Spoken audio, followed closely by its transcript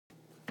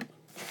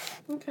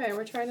Okay,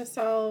 we're trying to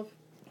solve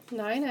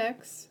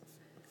 9x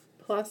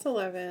plus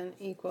 11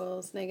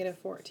 equals negative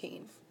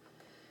 14.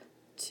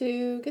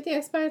 To get the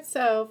x by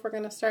itself, we're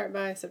going to start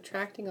by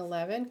subtracting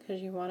 11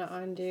 because you want to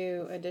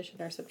undo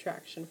addition or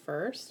subtraction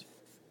first.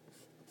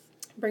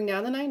 Bring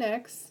down the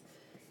 9x,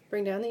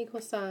 bring down the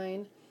equal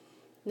sign.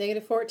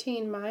 Negative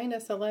 14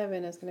 minus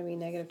 11 is going to be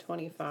negative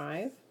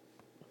 25.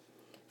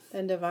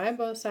 Then divide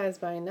both sides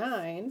by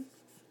 9.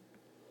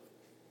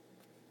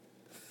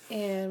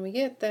 And we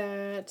get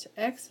that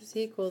x is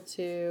equal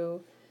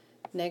to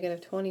negative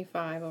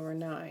 25 over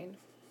 9.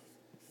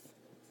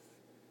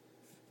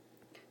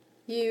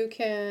 You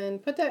can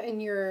put that in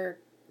your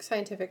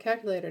scientific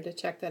calculator to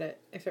check that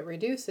if it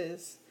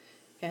reduces,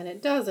 and it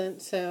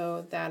doesn't,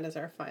 so that is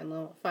our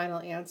final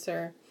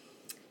answer.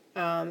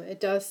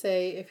 It does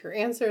say if your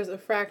answer is a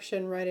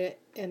fraction, write it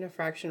in a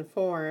fraction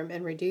form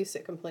and reduce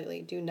it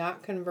completely. Do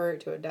not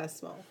convert to a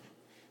decimal.